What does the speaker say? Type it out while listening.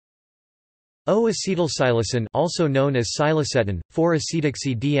O-Acetylpsilocin, also known as psilocin,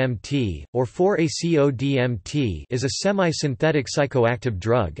 4-acetoxy-DMT, or 4-ACO-DMT, is a semi-synthetic psychoactive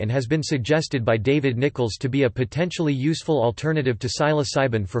drug and has been suggested by David Nichols to be a potentially useful alternative to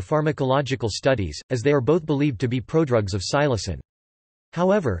psilocybin for pharmacological studies, as they are both believed to be prodrugs of psilocin.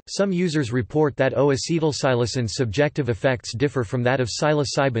 However, some users report that O-acetylpsilocin's subjective effects differ from that of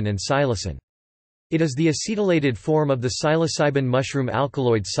psilocybin and psilocin. It is the acetylated form of the psilocybin mushroom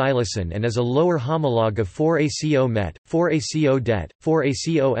alkaloid psilocin and is a lower homologue of 4-ACO-MET, 4-ACO-DET,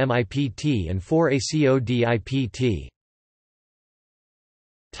 4-ACO-MIPT and 4-ACO-DIPT.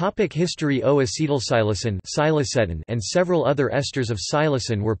 History. O-acetylpsilocin and several other esters of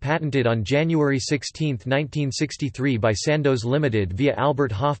psilocin were patented on January 16, 1963 by Sandoz Limited via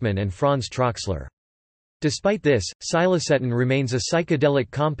Albert Hofmann and Franz Troxler. Despite this, psilocin remains a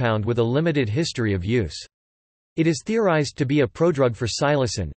psychedelic compound with a limited history of use. It is theorized to be a prodrug for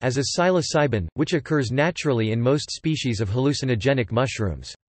psilocin, as is psilocybin, which occurs naturally in most species of hallucinogenic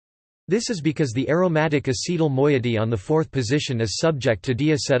mushrooms. This is because the aromatic acetyl moiety on the fourth position is subject to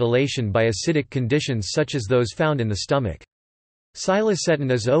deacetylation by acidic conditions such as those found in the stomach.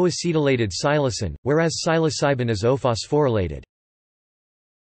 Psilocin is O-acetylated psilocin, whereas psilocybin is O-phosphorylated.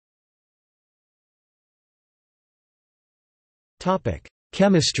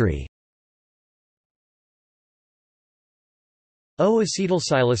 Chemistry.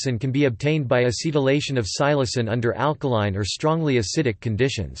 O-acetylpsilocin can be obtained by acetylation of psilocin under alkaline or strongly acidic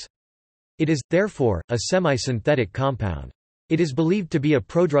conditions. It is, therefore, a semi-synthetic compound. It is believed to be a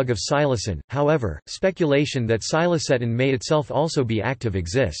prodrug of psilocin, however, speculation that psilocin may itself also be active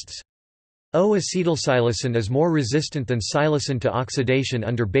exists. O-acetylpsilocin is more resistant than psilocin to oxidation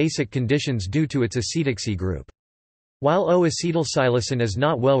under basic conditions due to its acetoxy group. While O-acetylpsilocin is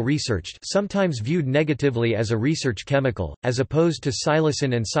not well researched, sometimes viewed negatively as a research chemical, as opposed to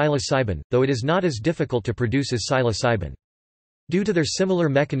psilocin and psilocybin, though it is not as difficult to produce as psilocybin. Due to their similar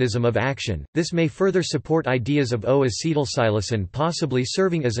mechanism of action, this may further support ideas of O-acetylpsilocin possibly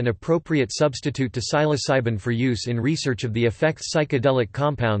serving as an appropriate substitute to psilocybin for use in research of the effects psychedelic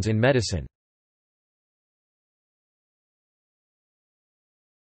compounds in medicine.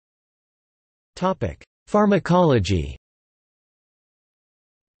 Pharmacology.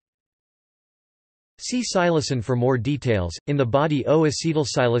 See psilocin for more details. In the body,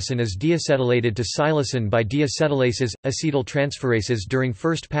 O-acetylpsilocin is deacetylated to psilocin by deacetylases, acetyltransferases during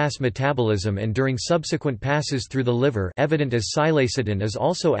first-pass metabolism and during subsequent passes through the liver, evident as psilocin is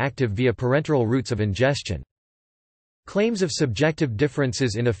also active via parenteral routes of ingestion. Claims of subjective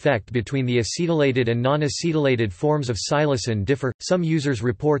differences in effect between the acetylated and non-acetylated forms of psilocin differ. Some users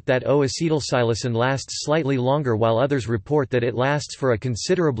report that O-acetylpsilocin lasts slightly longer while others report that it lasts for a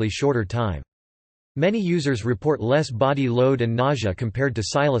considerably shorter time. Many users report less body load and nausea compared to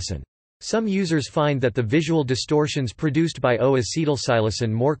psilocin. Some users find that the visual distortions produced by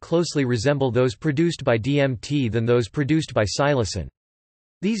O-acetylpsilocin more closely resemble those produced by DMT than those produced by psilocin.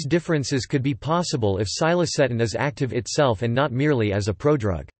 These differences could be possible if psilocin is active itself and not merely as a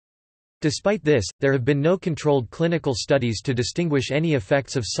prodrug. Despite this, there have been no controlled clinical studies to distinguish any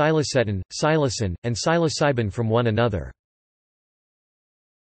effects of psilocin, psilocin, and psilocybin from one another.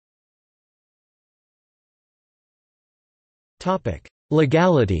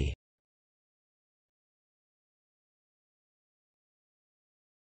 Legality.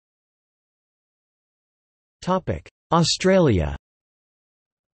 Australia.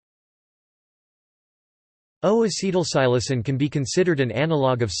 O-acetylpsilocin can be considered an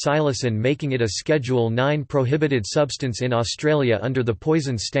analogue of psilocin, making it a Schedule 9 prohibited substance in Australia under the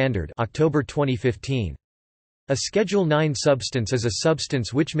Poisons Standard, October 2015. A Schedule 9 substance is a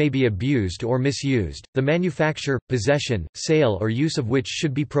substance which may be abused or misused, the manufacture, possession, sale or use of which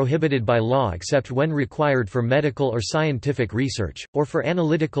should be prohibited by law except when required for medical or scientific research, or for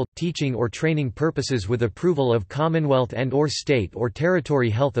analytical, teaching or training purposes with approval of Commonwealth and/or state or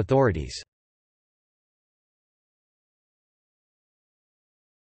territory health authorities.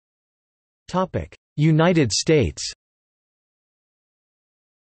 United States.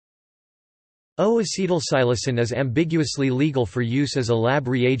 O-acetylpsilocin is ambiguously legal for use as a lab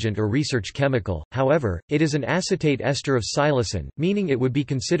reagent or research chemical, however, it is an acetate ester of psilocin, meaning it would be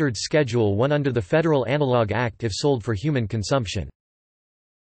considered Schedule 1 under the Federal Analog Act if sold for human consumption.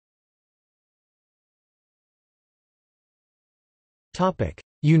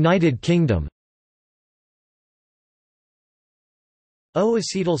 United Kingdom.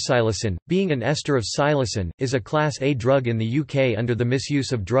 O-acetylpsilocin, being an ester of psilocin, is a Class A drug in the UK under the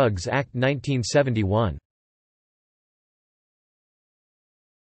Misuse of Drugs Act 1971.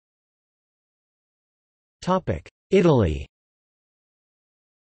 Italy.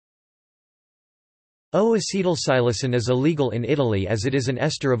 O-Acetylpsilocin is illegal in Italy as it is an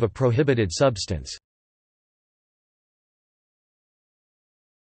ester of a prohibited substance.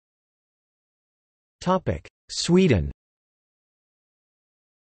 Sweden.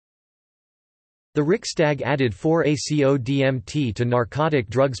 The Riksdag added 4-ACO-DMT to Narcotic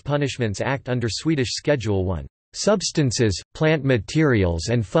Drugs Punishments Act under Swedish Schedule 1. Substances, plant materials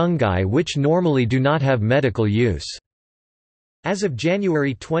and fungi which normally do not have medical use. As of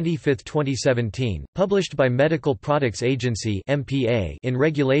January 25, 2017, published by Medical Products Agency (MPA) in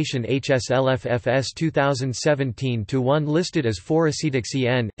Regulation HSLFFS 2017-1 listed as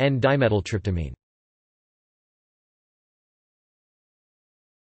 4-acetoxy N-dimethyltryptamine.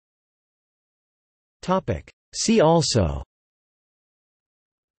 See also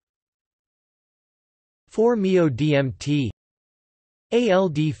 4-MeO-DMT,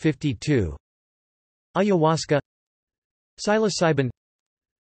 ALD52, ayahuasca, psilocybin,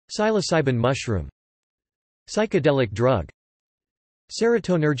 psilocybin mushroom, psychedelic drug,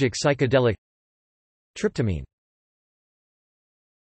 serotonergic psychedelic, tryptamine.